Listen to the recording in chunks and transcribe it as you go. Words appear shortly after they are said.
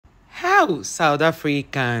Oh, South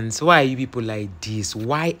Africans, why are you people like this?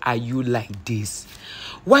 Why are you like this?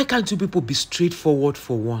 Why can't you people be straightforward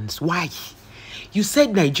for once? Why? You said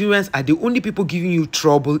Nigerians are the only people giving you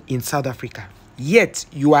trouble in South Africa. Yet,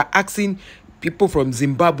 you are asking people from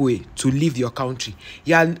Zimbabwe to leave your country.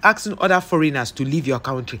 You are asking other foreigners to leave your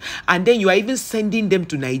country. And then you are even sending them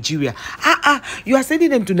to Nigeria. You are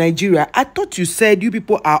sending them to Nigeria. I thought you said you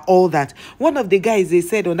people are all that. One of the guys, they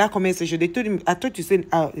said on that comment section, they told him, I thought you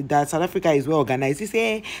said that South Africa is well organized. He said,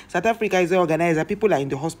 hey, South Africa is well organized. That people are in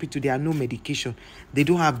the hospital. There are no medication. They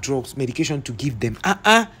don't have drugs, medication to give them.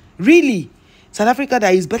 Really? South Africa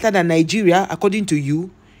that is better than Nigeria, according to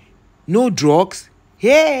you? No drugs?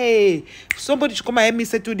 Hey, somebody should come and help me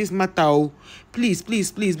settle this matter. Oh. Please,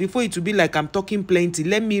 please, please, before it will be like I'm talking plenty,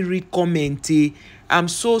 let me read comment. I'm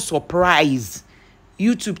so surprised.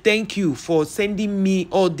 YouTube, thank you for sending me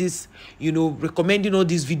all this, recommending all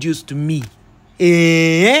these videos to me.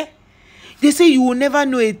 They say you will never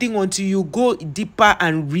know a thing until you go deeper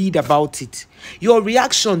and read about it. Your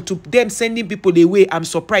reaction to them sending people away, I'm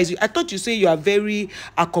surprised. I thought you say you are very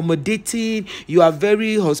accommodating, you are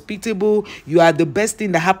very hospitable, you are the best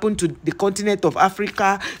thing that happened to the continent of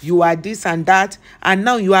Africa, you are this and that, and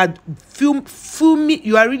now you are fuming,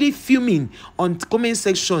 you are really fuming on comment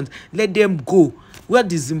sections. Let them go. What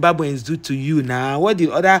did Zimbabweans do to you now? What did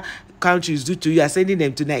other countries do to you? Are sending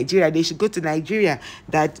them to Nigeria? They should go to Nigeria.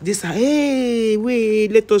 That this, hey,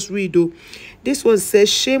 wait, let us read. Oh, this one says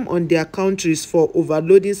shame on their countries for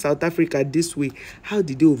overloading South Africa this way. How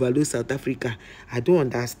did they overload South Africa? I don't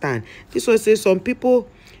understand. This one says some people,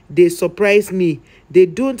 they surprise me. They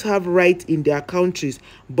don't have rights in their countries,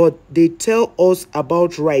 but they tell us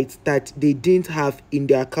about rights that they didn't have in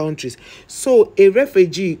their countries. So a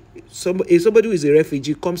refugee, somebody who is a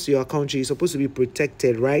refugee comes to your country, is supposed to be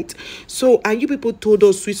protected, right? So, and you people told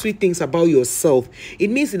us sweet things about yourself. It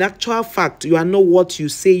means in actual fact, you are not what you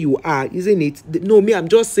say you are, isn't it? No, me, I'm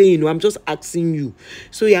just saying, I'm just asking you.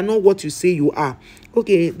 So you are not what you say you are.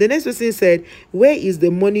 Okay, the next person said, where is the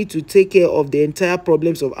money to take care of the entire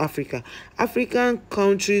problems of Africa? African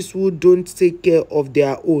countries who don't take care of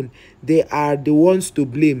their own, they are the ones to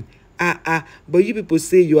blame. But you people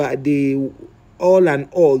say you are the all and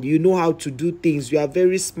all. You know how to do things. You are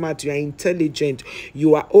very smart. You are intelligent.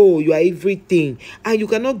 You are everything. And you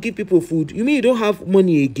cannot give people food. You mean you don't have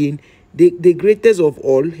money again? The greatest of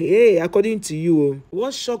all. Hey, according to you,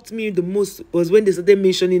 what shocked me the most was when they started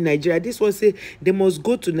mentioning Nigeria. This one say they must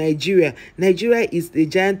go to Nigeria. Nigeria is the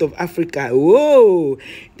giant of Africa. Whoa!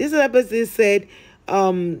 This other person said,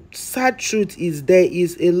 sad truth is there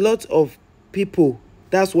is a lot of people.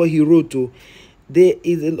 That's what he wrote to. There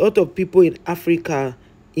is a lot of people in Africa,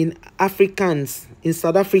 in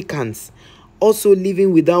South Africans, also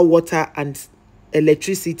living without water and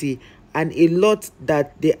electricity, and a lot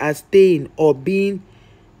that they are staying or being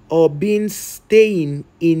staying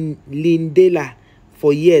in Lindela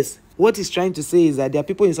for years. What he's trying to say is that there are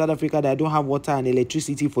people in South Africa that don't have water and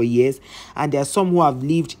electricity for years, and there are some who have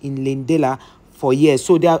lived in Lindela for years.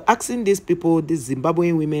 So they are asking these people, these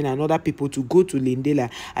Zimbabwean women and other people, to go to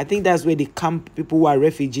Lindela. I think that's where they camp people who are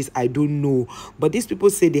refugees. I don't know. But these people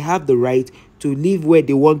say they have the right to live where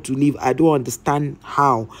they want to live. I don't understand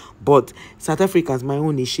how. But South Africans, my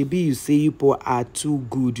own, Shebi, you say you people are too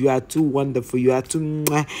good. You are too wonderful. You are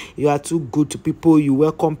too good to people. You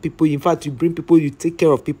welcome people. In fact, you bring people. You take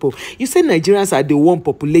care of people. You say Nigerians are the one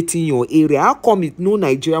populating your area. How come no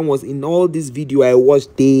Nigerian was in all this video I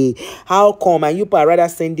watched? How come? And you people are rather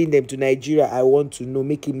sending them to Nigeria? I want to know.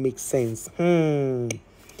 Make it make sense.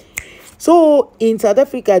 So in South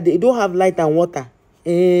Africa, they don't have light and water.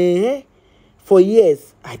 For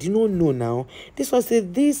years. I do not know now. This one says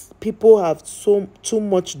these people have too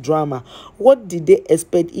much drama. What did they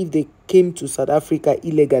expect if they came to South Africa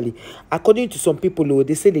illegally? According to some people,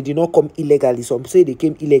 they say they did not come illegally. Some say they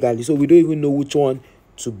came illegally. So we don't even know which one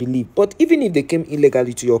to believe. But even if they came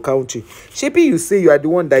illegally to your country, Shepi, you say you are the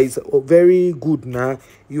one that is very good now.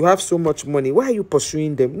 You have so much money. Why are you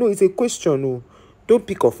pursuing them? No, it's a question. No. Don't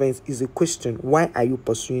pick offense. It's a question. Why are you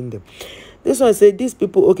pursuing them? This one say these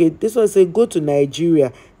people, okay, this one say go to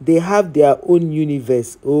Nigeria. They have their own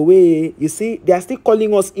universe. Oh, wait, you see, they are still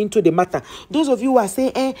calling us into the matter. Those of you who are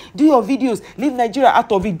saying, do your videos, leave Nigeria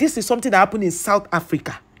out of it. This is something that happened in South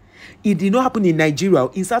Africa. It did not happen in Nigeria,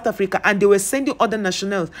 in South Africa, and they were sending other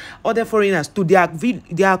nationals, other foreigners to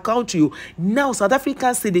their country. Now, South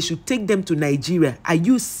Africans say they should take them to Nigeria. Are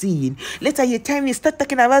you seeing? Later, your time you start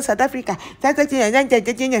talking about South Africa.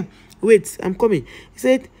 Wait, I'm coming.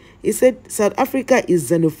 He said South Africa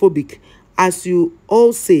is xenophobic, as you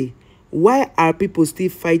all say. Why are people still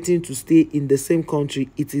fighting to stay in the same country?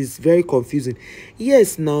 It is very confusing.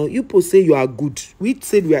 Yes, now you people say you are good. We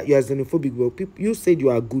said you are xenophobic, but people, you said you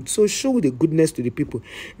are good. So show the goodness to the people.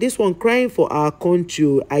 This one crying for our country,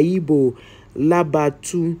 Aibo,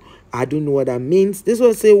 Labatu. I don't know what that means. This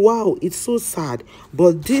one say, wow, it's so sad.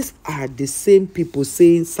 But these are the same people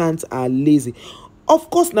saying Sants are lazy. Of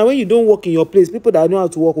course, now when you don't work in your place, people that know how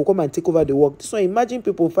to work will come and take over the work. So imagine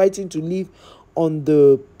people fighting to live on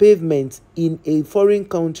the pavement in a foreign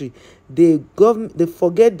country. They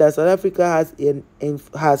forget that South Africa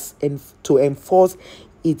has to enforce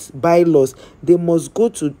its bylaws. They must go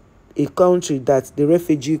to a country that the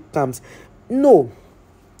refugee camps. No,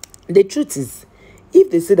 the truth is, if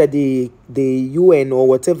they say that the UN or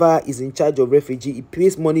whatever is in charge of refugee, it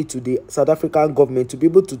pays money to the South African government to be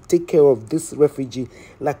able to take care of this refugee,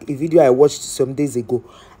 like a video I watched some days ago,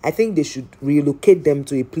 I think they should relocate them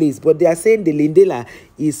to a place. But they are saying the Lindela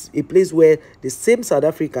is a place where the same South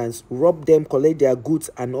Africans rob them, collect their goods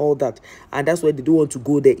and all that, and that's why they don't want to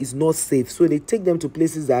go there. It's not safe, so they take them to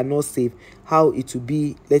places that are not safe. How it will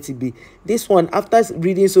be, let it be. This one, after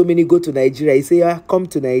reading so many go to Nigeria, he say, come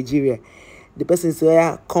to Nigeria. The person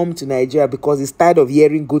said, come to Nigeria, because he's tired of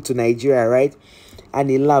hearing go to Nigeria, right? And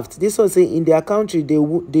he laughed. This one saying in their country,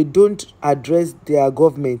 they don't address their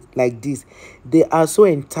government like this. They are so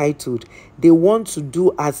entitled. They want to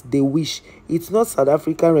do as they wish. It's not South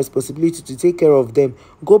African responsibility to take care of them.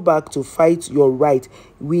 Go back to fight your right.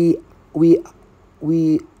 We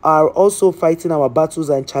are also fighting our battles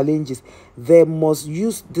and challenges. They must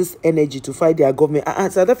use this energy to fight their government.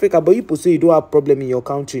 South Africa, but you say you don't have problem in your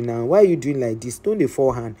country now. Why are you doing like this? Don't they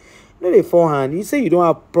forehand? No, they forehand. You say you don't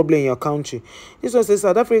have problem in your country. This one says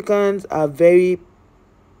South Africans are very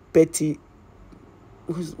petty.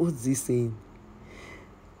 What's this saying?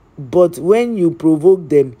 But when you provoke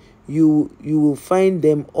them, you will find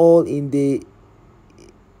them all in the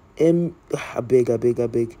I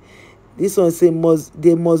beg. This one says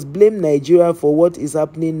they must blame Nigeria for what is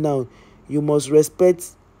happening now. You must respect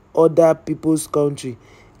other people's country.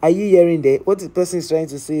 Are you hearing that? What the person is trying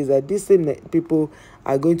to say is that these same people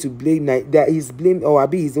are going to blame that he's blame, or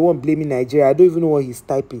Abi is the one blaming Nigeria. I don't even know what he's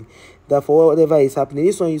typing. That for whatever is happening.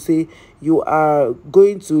 This one you say you are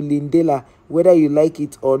going to Lindela, whether you like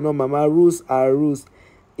it or not, Mama. Rules are rules.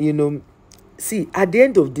 You know. See, at the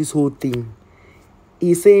end of this whole thing,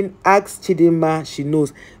 he's saying, ask Chidinma, she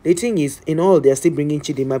knows. The thing is, in all, they're still bringing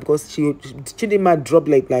Chidinma because Chidinma dropped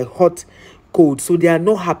like hot cold. So they are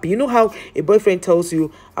not happy. You know how a boyfriend tells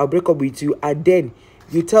you, I'll break up with you, and then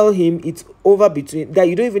you tell him it's over between that.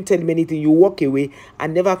 You don't even tell him anything. You walk away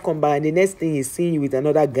and never come back. And the next thing he's seeing you with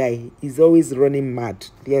another guy. He's always running mad.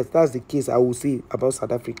 Yes, that's the case I will say about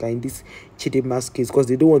South Africa in this Chidinma's case, because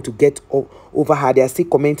they don't want to get over her. They are still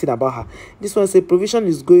commenting about her. This one says provision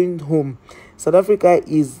is going home. South Africa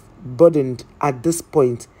is burdened at this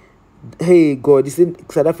point. Hey God, this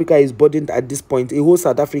South Africa is burdened at this point. A whole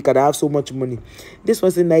South Africa that have so much money. This one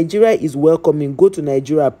says Nigeria is welcoming. Go to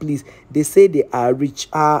Nigeria, please. They say they are rich.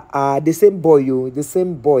 The same boy, the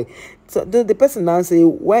same boy. So the person now say,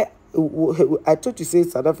 why? I thought you said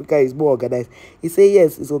South Africa is more organized. He say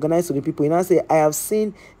yes, it's organized to the people. He now say I have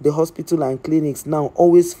seen the hospital and clinics now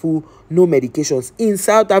always full, no medications in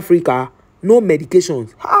South Africa. No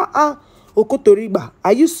medications. Okotoriba,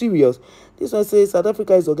 are you serious? This one says South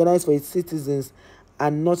Africa is organized for its citizens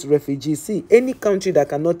and not refugees. See, any country that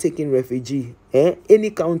cannot take in refugee, any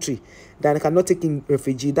country that cannot take in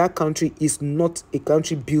refugee, that country is not a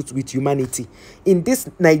country built with humanity. In this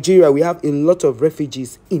Nigeria, we have a lot of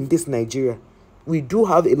refugees in this Nigeria. We do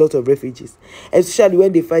have a lot of refugees, especially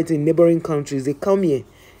when they fight in neighboring countries. They come here.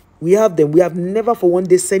 We have them. We have never for one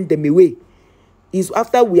day sent them away. Is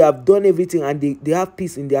after we have done everything and they have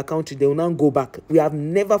peace in their country, they will now go back. We have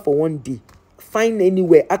never for one day, find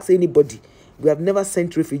anywhere, ask anybody, we have never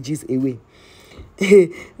sent refugees away.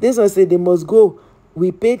 This one said they must go.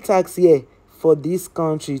 We pay tax here for this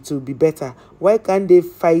country to be better. Why can't they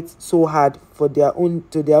fight so hard for their own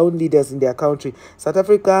leaders in their country? South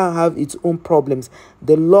Africa have its own problems.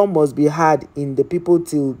 The law must be hard in the people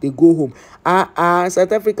till they go home.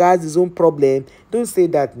 South Africa has its own problem. Don't say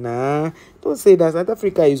that, nah. Don't say that South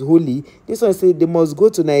Africa is holy. This one say they must go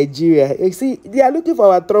to Nigeria. You see, they are looking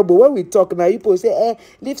for our trouble. When we talk now, people say,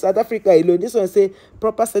 leave South Africa alone. This one say,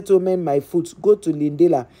 proper settlement, my foot. Go to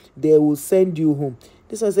Lindela. They will send you home.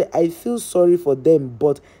 This one say, I feel sorry for them,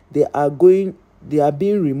 but they are being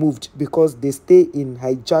removed because they stay in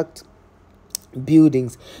hijacked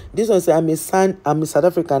buildings. This one say, I'm a South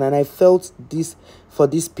African and I felt this for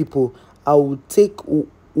these people. I will take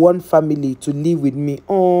one family to live with me.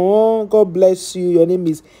 Oh, God bless you. Your name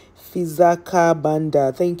is Fizaka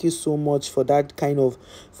Banda, thank you so much for that kind of,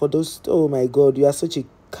 for those, oh my God, you are such a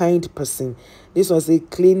kind person. This one say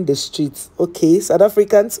clean the streets. Okay, South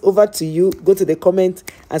Africans, over to you. Go to the comment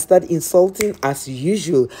and start insulting as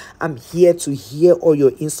usual. I'm here to hear all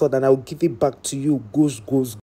your insult and I'll give it back to you. Goes.